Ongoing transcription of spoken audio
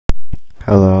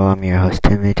Hello, I'm your host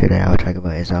Timmy. Today I'll talk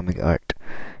about Islamic art.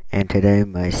 And today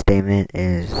my statement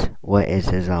is, what is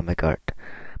Islamic art?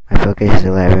 My focus is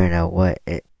elaborating on what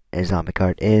Islamic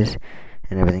art is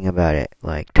and everything about it,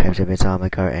 like types of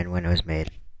Islamic art and when it was made.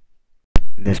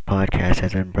 This podcast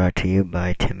has been brought to you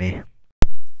by Timmy.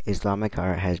 Islamic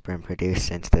art has been produced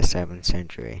since the 7th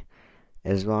century.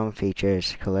 Islam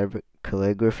features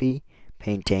calligraphy,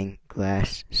 painting,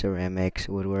 glass, ceramics,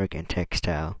 woodwork, and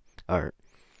textile art.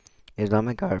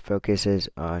 Islamic art focuses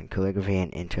on calligraphy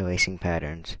and interlacing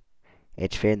patterns.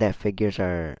 It's feared that figures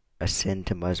are a sin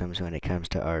to Muslims when it comes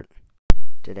to art.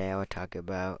 Today I will talk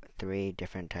about 3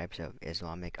 different types of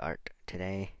Islamic art.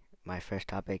 Today, my first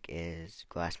topic is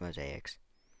glass mosaics.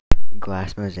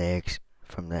 Glass mosaics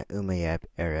from the Umayyad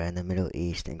era in the Middle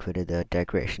East included the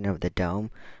decoration of the Dome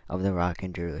of the Rock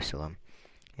in Jerusalem.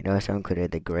 It also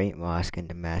included the Great Mosque in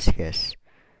Damascus.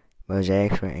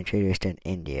 Mosaics were introduced in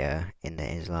India in the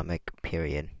Islamic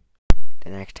period. The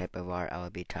next type of art I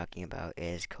will be talking about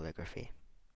is calligraphy.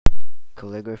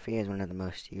 Calligraphy is one of the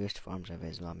most used forms of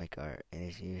Islamic art. It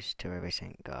is used to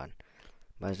represent God.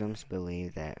 Muslims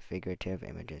believe that figurative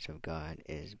images of God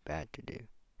is bad to do,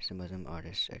 so Muslim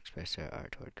artists express their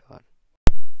art toward God.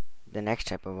 The next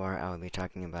type of art I will be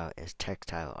talking about is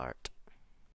textile art.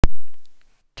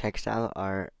 Textile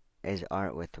art is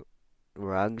art with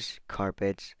rugs,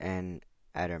 carpets, and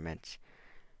adornments.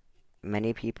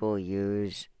 Many people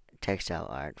use textile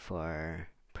art for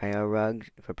praying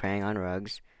on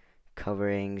rugs,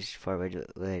 coverings for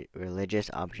religious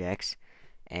objects,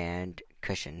 and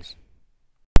cushions.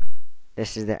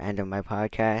 This is the end of my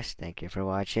podcast. Thank you for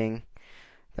watching.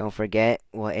 Don't forget,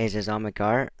 what is Islamic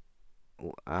art,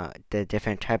 the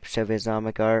different types of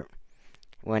Islamic art,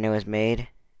 when it was made,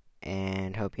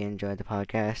 and hope you enjoyed the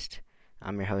podcast.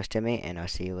 I'm your host, Timmy, and I'll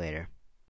see you later.